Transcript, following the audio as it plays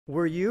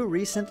Were you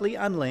recently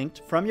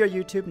unlinked from your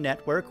YouTube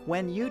network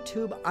when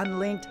YouTube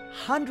unlinked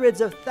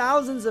hundreds of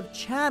thousands of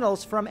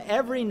channels from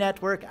every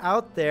network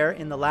out there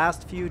in the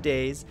last few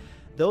days?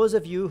 Those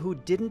of you who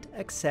didn't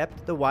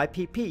accept the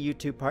YPP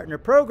YouTube Partner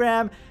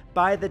Program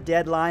by the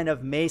deadline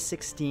of May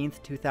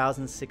 16th,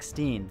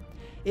 2016.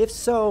 If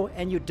so,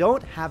 and you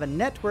don't have a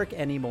network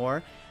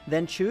anymore,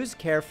 then choose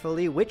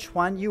carefully which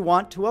one you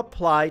want to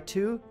apply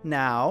to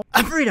now.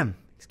 Freedom!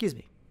 Excuse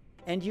me.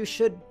 And you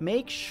should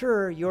make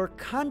sure your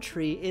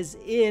country is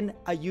in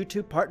a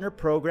YouTube Partner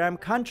Program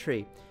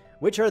country.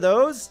 Which are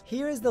those?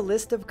 Here is the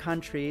list of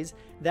countries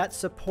that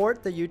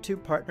support the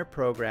YouTube Partner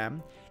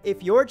Program.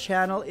 If your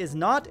channel is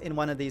not in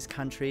one of these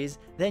countries,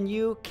 then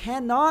you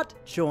cannot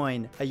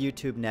join a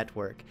YouTube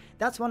network.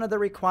 That's one of the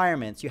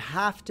requirements. You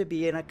have to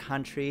be in a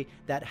country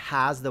that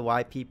has the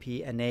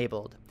YPP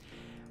enabled.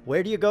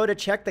 Where do you go to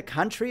check the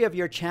country of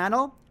your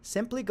channel?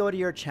 Simply go to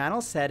your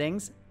channel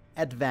settings,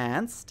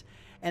 Advanced,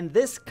 and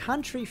this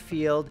country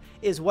field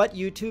is what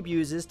YouTube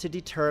uses to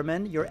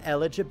determine your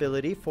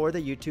eligibility for the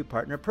YouTube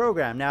Partner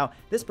Program. Now,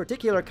 this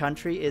particular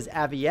country is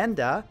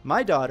Avienda,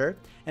 my daughter,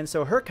 and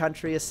so her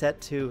country is set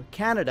to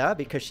Canada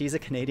because she's a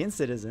Canadian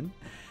citizen.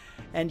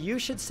 And you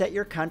should set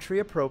your country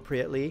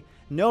appropriately,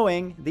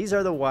 knowing these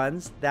are the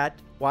ones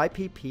that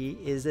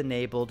YPP is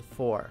enabled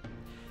for.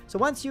 So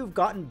once you've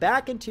gotten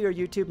back into your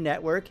YouTube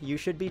network, you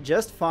should be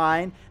just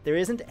fine. There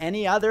isn't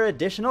any other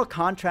additional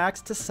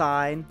contracts to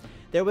sign.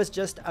 There was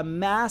just a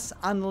mass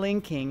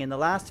unlinking in the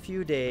last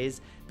few days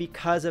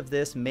because of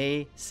this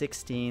May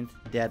 16th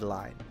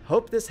deadline.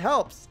 Hope this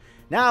helps.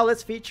 Now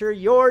let's feature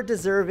your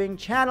deserving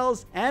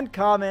channels and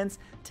comments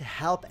to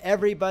help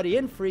everybody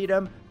in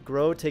freedom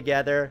grow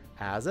together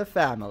as a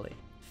family.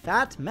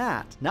 Fat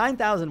Matt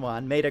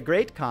 9001 made a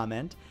great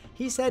comment.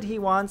 He said he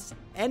wants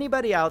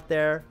anybody out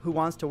there who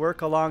wants to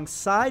work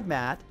alongside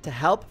Matt to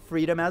help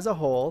freedom as a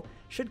whole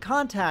should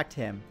contact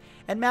him.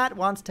 And Matt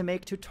wants to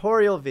make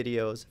tutorial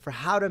videos for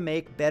how to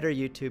make better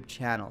YouTube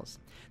channels.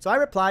 So I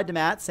replied to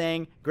Matt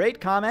saying,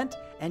 great comment,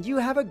 and you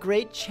have a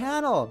great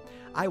channel.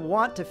 I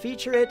want to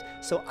feature it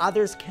so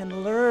others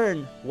can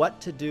learn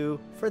what to do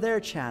for their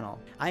channel.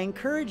 I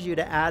encourage you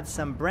to add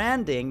some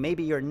branding,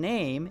 maybe your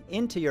name,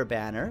 into your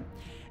banner.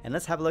 And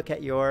let's have a look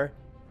at your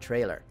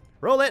trailer.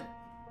 Roll it.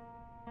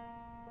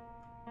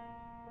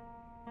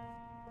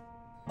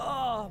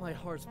 Oh, my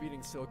heart's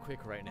beating so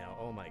quick right now.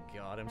 Oh my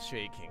God, I'm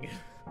shaking.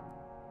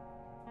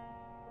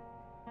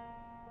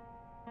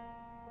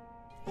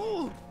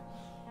 Oh,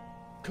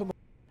 come on.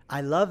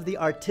 I love the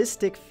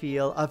artistic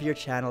feel of your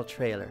channel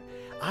trailer.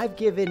 I've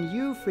given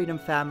you, Freedom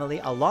Family,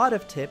 a lot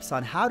of tips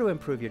on how to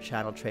improve your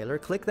channel trailer.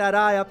 Click that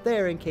eye up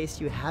there in case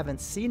you haven't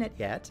seen it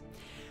yet.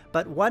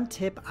 But one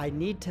tip I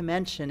need to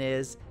mention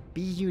is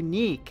be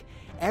unique.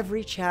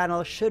 Every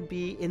channel should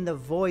be in the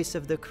voice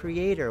of the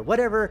creator.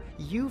 Whatever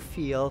you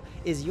feel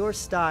is your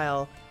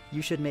style,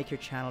 you should make your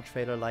channel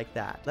trailer like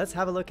that. Let's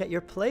have a look at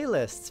your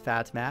playlists,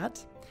 Fat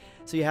Matt.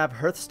 So you have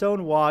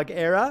Hearthstone WoG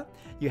Era,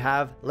 you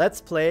have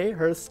Let's Play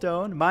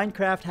Hearthstone,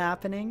 Minecraft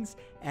Happenings,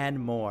 and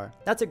more.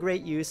 That's a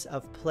great use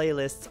of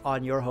playlists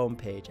on your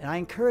homepage. And I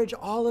encourage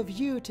all of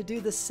you to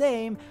do the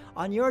same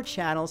on your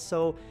channel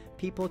so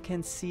people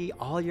can see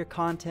all your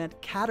content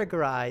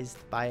categorized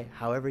by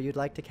however you'd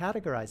like to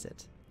categorize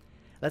it.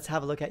 Let's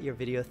have a look at your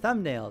video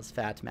thumbnails,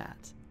 Fat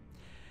Matt.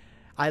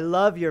 I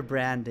love your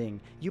branding.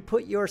 You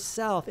put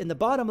yourself in the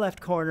bottom left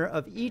corner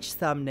of each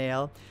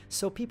thumbnail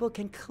so people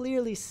can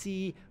clearly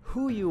see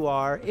who you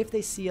are if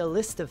they see a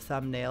list of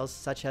thumbnails,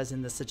 such as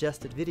in the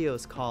suggested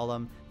videos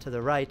column to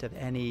the right of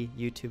any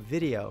YouTube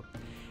video.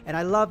 And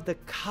I love the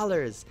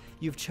colors.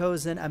 You've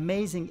chosen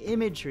amazing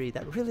imagery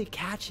that really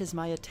catches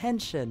my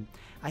attention.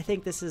 I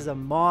think this is a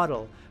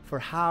model for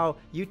how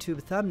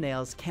YouTube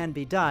thumbnails can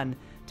be done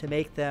to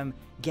make them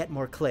get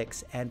more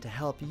clicks and to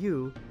help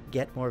you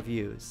get more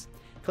views.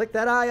 Click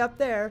that eye up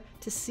there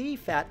to see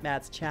Fat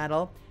Matt's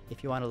channel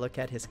if you want to look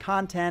at his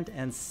content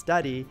and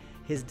study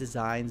his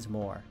designs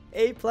more.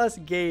 A+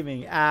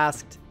 Gaming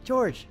asked,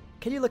 George,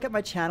 can you look at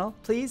my channel?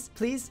 Please,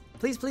 please,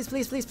 please, please,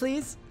 please, please,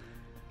 please.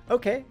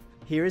 Okay,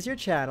 here is your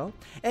channel.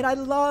 And I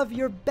love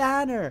your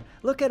banner.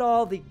 Look at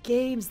all the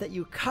games that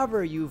you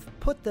cover. You've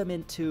put them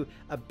into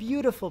a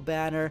beautiful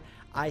banner.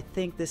 I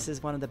think this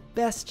is one of the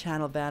best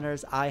channel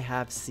banners I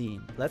have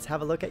seen. Let's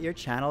have a look at your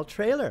channel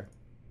trailer.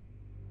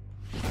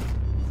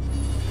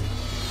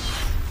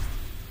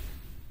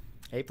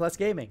 A+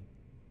 Gaming.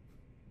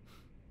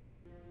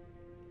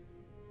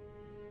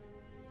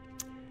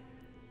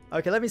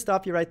 Okay, let me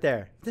stop you right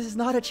there. This is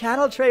not a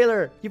channel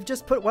trailer. You've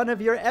just put one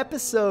of your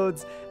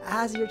episodes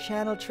as your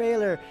channel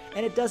trailer,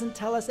 and it doesn't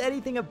tell us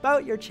anything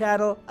about your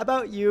channel,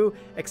 about you,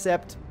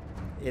 except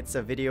it's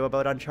a video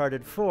about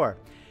Uncharted 4.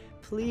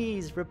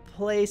 Please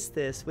replace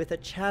this with a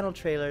channel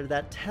trailer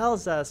that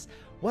tells us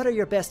what are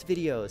your best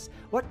videos,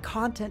 what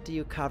content do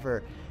you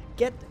cover.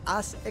 Get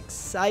us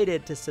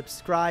excited to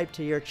subscribe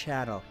to your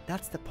channel.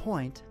 That's the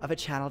point of a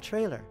channel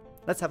trailer.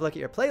 Let's have a look at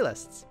your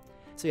playlists.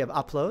 So you have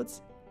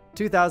uploads,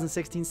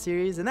 2016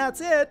 series, and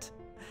that's it.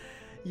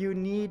 You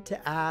need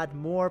to add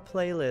more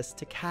playlists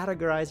to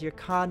categorize your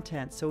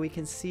content so we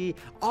can see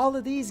all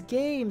of these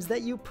games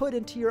that you put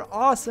into your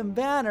awesome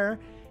banner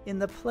in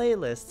the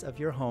playlists of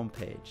your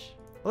homepage.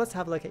 Well, let's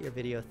have a look at your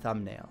video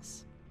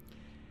thumbnails.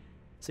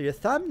 So your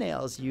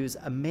thumbnails use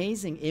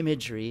amazing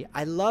imagery.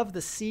 I love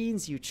the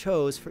scenes you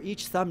chose for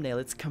each thumbnail.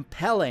 It's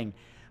compelling,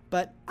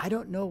 but I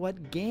don't know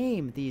what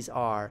game these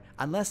are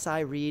unless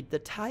I read the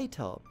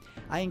title.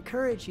 I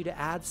encourage you to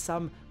add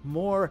some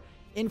more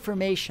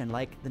information,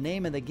 like the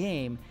name of the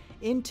game,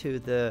 into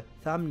the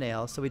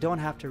thumbnail so we don't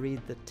have to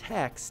read the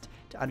text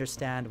to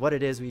understand what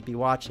it is we'd be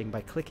watching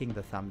by clicking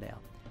the thumbnail.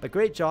 But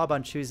great job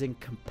on choosing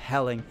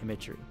compelling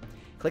imagery.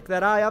 Click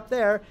that eye up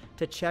there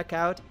to check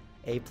out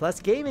A+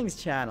 Gaming's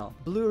channel.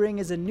 Blue Ring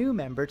is a new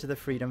member to the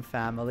Freedom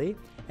family,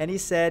 and he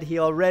said he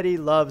already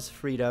loves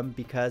Freedom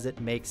because it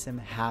makes him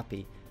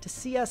happy to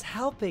see us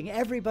helping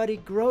everybody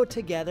grow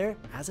together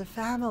as a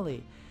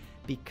family.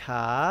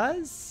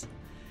 Because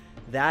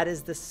that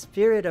is the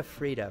spirit of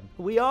Freedom.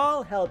 We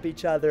all help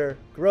each other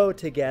grow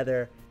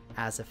together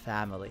as a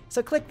family.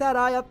 So click that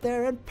eye up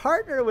there and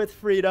partner with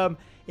Freedom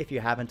if you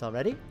haven't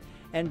already,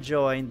 and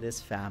join this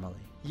family.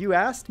 You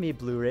asked me,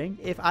 Blue Ring,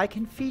 if I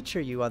can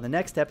feature you on the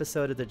next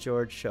episode of The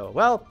George Show.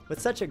 Well,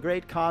 with such a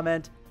great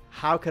comment,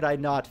 how could I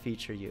not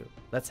feature you?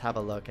 Let's have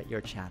a look at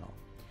your channel.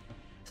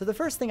 So the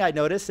first thing I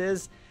notice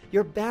is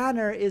your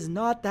banner is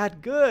not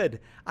that good.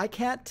 I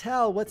can't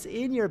tell what's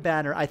in your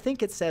banner. I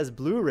think it says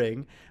Blue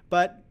Ring,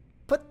 but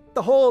put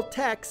the whole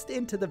text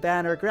into the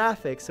banner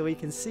graphic so we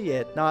can see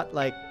it, not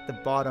like the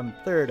bottom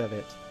third of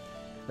it.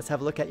 Let's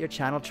have a look at your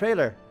channel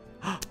trailer.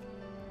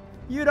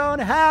 You don't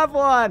have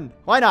one!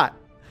 Why not?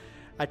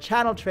 A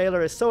channel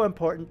trailer is so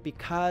important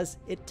because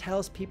it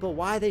tells people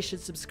why they should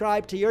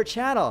subscribe to your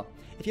channel.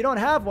 If you don't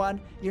have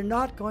one, you're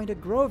not going to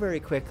grow very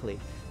quickly.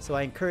 So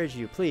I encourage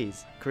you,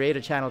 please, create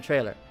a channel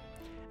trailer.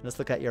 Let's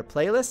look at your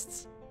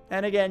playlists.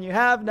 And again, you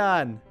have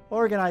none.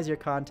 Organize your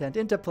content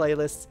into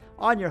playlists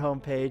on your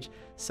homepage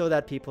so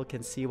that people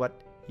can see what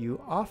you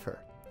offer.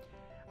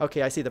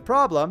 Okay, I see the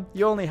problem.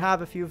 You only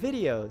have a few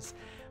videos,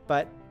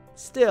 but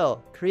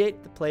still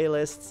create the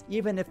playlists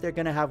even if they're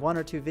going to have 1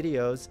 or 2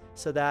 videos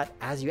so that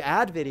as you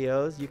add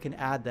videos, you can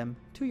add them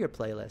to your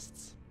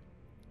playlists.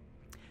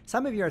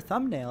 Some of your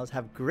thumbnails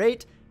have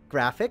great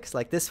graphics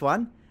like this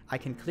one. I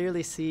can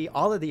clearly see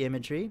all of the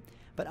imagery,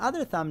 but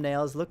other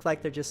thumbnails look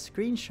like they're just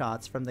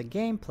screenshots from the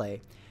gameplay,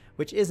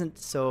 which isn't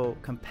so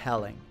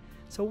compelling.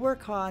 So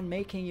work on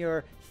making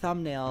your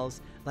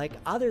thumbnails like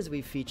others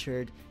we've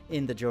featured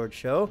in The George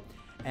Show,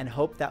 and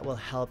hope that will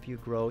help you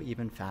grow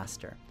even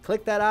faster.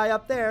 Click that eye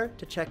up there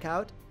to check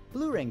out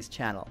Blue Ring's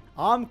channel.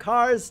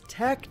 Omkar's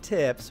Tech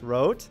Tips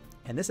wrote,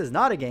 and this is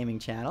not a gaming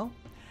channel,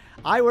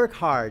 I work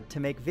hard to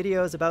make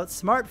videos about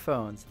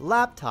smartphones,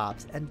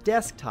 laptops, and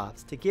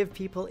desktops to give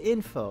people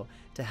info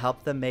to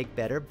help them make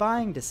better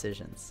buying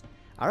decisions.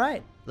 All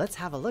right, let's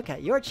have a look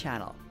at your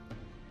channel.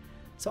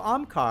 So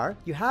Omkar,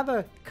 you have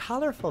a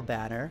colorful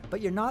banner,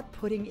 but you're not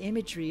putting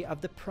imagery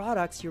of the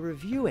products you're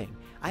reviewing.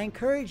 I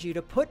encourage you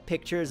to put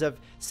pictures of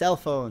cell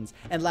phones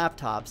and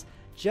laptops,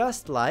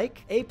 just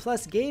like A+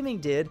 Gaming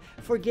did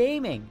for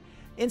gaming.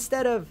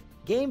 Instead of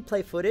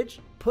gameplay footage,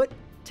 put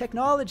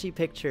technology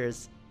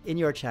pictures in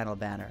your channel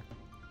banner.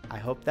 I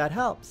hope that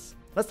helps.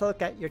 Let's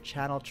look at your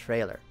channel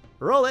trailer.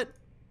 Roll it!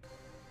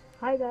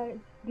 Hi guys,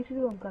 this is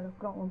Omkar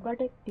from Omkar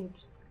Tech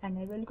Tips, and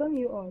I welcome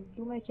you all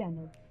to my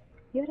channel.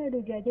 Here I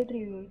do gadget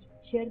reviews,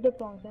 share the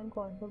pros and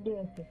cons of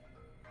devices,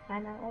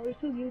 and I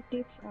also give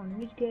tips on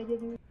which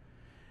gadget you.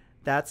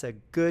 That's a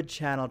good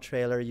channel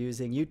trailer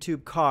using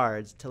YouTube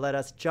cards to let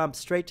us jump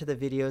straight to the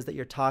videos that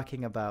you're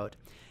talking about.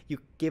 You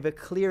give a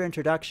clear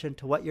introduction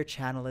to what your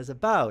channel is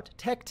about,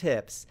 tech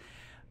tips.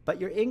 But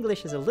your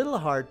English is a little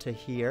hard to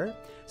hear,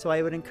 so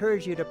I would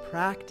encourage you to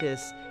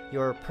practice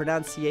your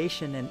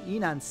pronunciation and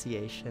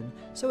enunciation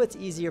so it's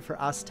easier for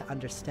us to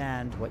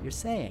understand what you're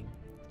saying.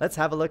 Let's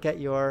have a look at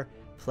your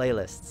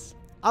playlists.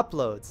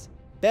 Uploads,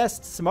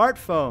 best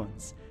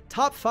smartphones,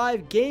 top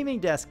 5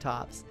 gaming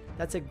desktops.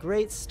 That's a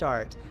great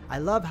start. I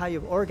love how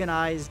you've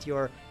organized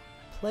your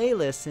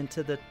playlists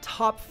into the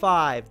top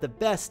 5, the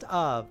best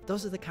of.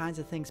 Those are the kinds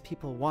of things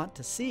people want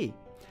to see.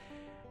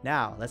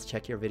 Now, let's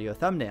check your video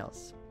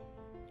thumbnails.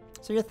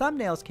 So your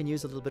thumbnails can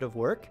use a little bit of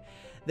work.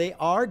 They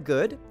are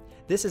good.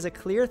 This is a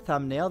clear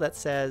thumbnail that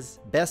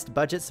says best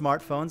budget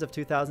smartphones of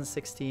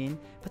 2016,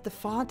 but the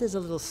font is a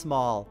little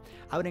small.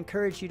 I would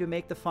encourage you to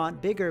make the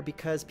font bigger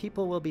because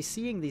people will be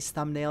seeing these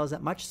thumbnails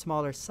at much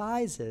smaller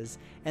sizes,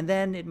 and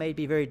then it may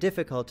be very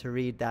difficult to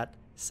read that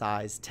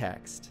size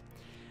text.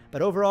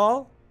 But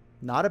overall,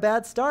 not a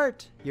bad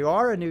start. You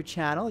are a new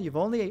channel. You've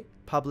only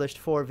published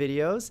 4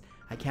 videos.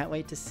 I can't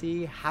wait to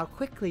see how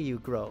quickly you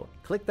grow.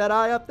 Click that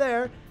eye up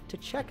there to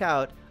check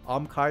out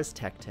Omkar's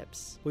Tech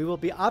Tips. We will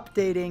be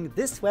updating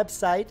this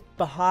website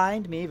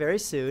behind me very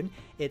soon.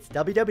 It's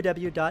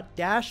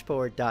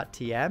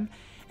www.dashboard.tm,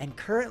 and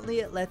currently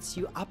it lets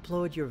you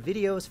upload your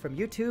videos from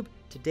YouTube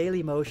to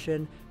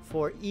Dailymotion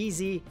for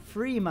easy,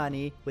 free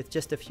money with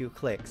just a few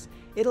clicks.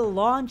 It'll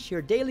launch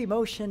your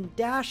Dailymotion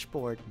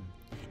dashboard.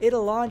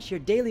 it'll launch your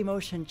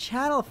Dailymotion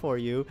channel for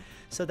you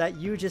so that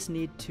you just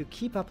need to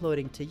keep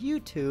uploading to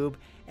YouTube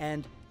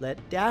and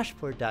let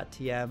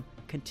dashboard.tm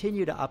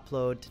continue to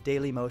upload to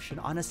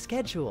Dailymotion on a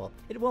schedule.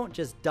 It won't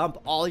just dump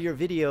all your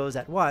videos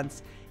at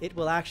once. It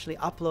will actually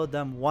upload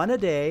them one a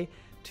day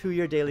to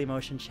your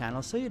Dailymotion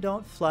channel so you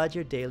don't flood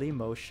your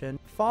Dailymotion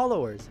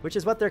followers, which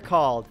is what they're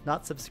called,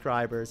 not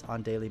subscribers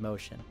on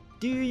Dailymotion.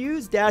 Do you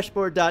use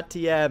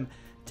dashboard.tm?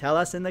 Tell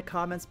us in the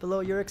comments below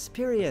your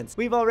experience.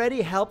 We've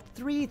already helped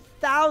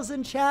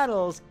 3,000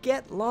 channels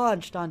get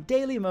launched on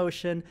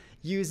Dailymotion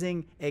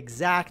using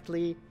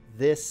exactly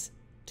this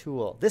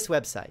tool, this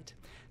website.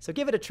 So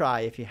give it a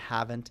try if you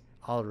haven't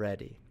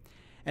already.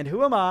 And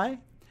who am I?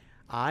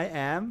 I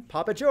am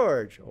Papa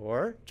George,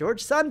 or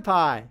George Sun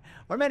Pie,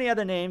 or many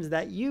other names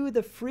that you,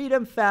 the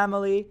Freedom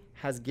family,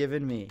 has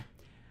given me.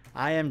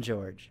 I am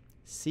George,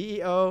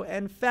 CEO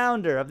and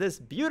founder of this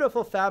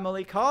beautiful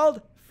family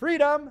called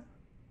Freedom.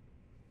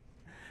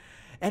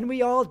 And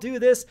we all do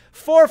this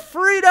for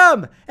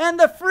freedom and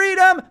the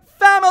Freedom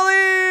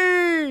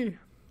family!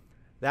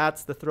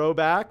 That's the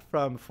throwback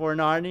from For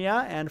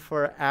Narnia and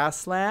for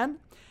Aslan.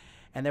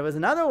 And there was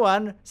another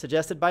one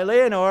suggested by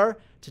Leonor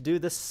to do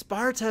the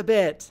Sparta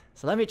bit.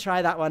 So let me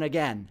try that one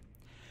again.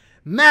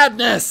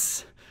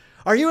 Madness!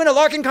 Are you in a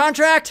Larkin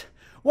contract?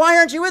 Why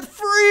aren't you with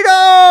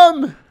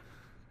freedom?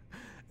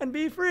 And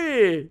be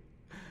free.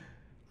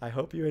 I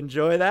hope you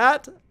enjoy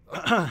that.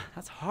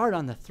 That's hard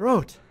on the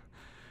throat.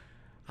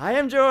 I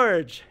am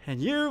George,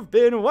 and you've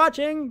been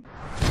watching.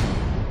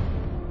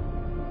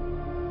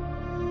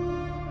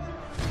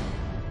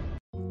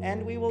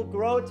 And we will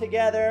grow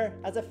together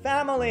as a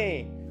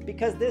family,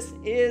 because this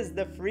is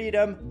the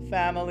Freedom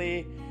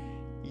family.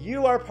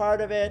 You are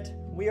part of it,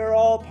 we are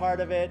all part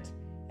of it,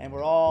 and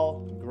we're all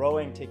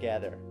growing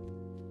together.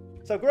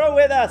 So grow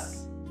with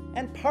us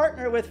and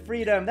partner with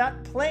Freedom.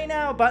 That Play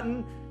Now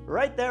button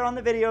right there on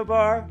the video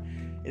bar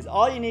is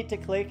all you need to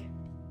click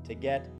to get